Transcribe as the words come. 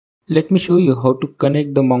Let me show you how to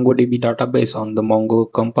connect the MongoDB database on the Mongo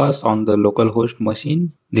Compass on the localhost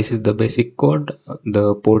machine. This is the basic code.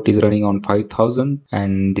 The port is running on 5000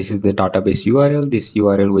 and this is the database URL. This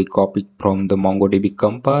URL we copied from the MongoDB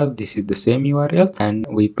Compass. This is the same URL and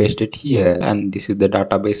we paste it here, and this is the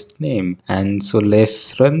database name. And so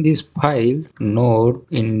let's run this file. Node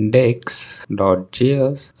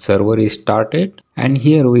index.js server is started, and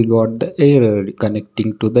here we got the error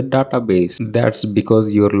connecting to the database. That's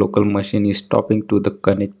because your local machine is stopping to the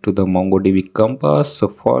connect to the MongoDB Compass. So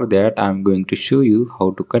for that I'm going to show you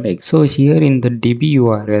how to connect. So here in the DB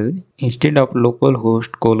URL, instead of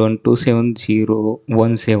localhost colon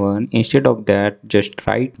 27017, instead of that just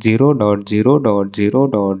write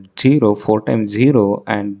 0.0.0.0 4 times 0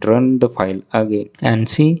 and run the file again, and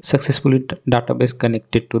see, successfully database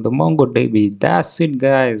connected to the MongoDB. That's it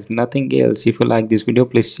guys, nothing else. If you like this video,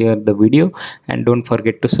 please share the video and don't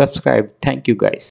forget to subscribe. Thank you guys.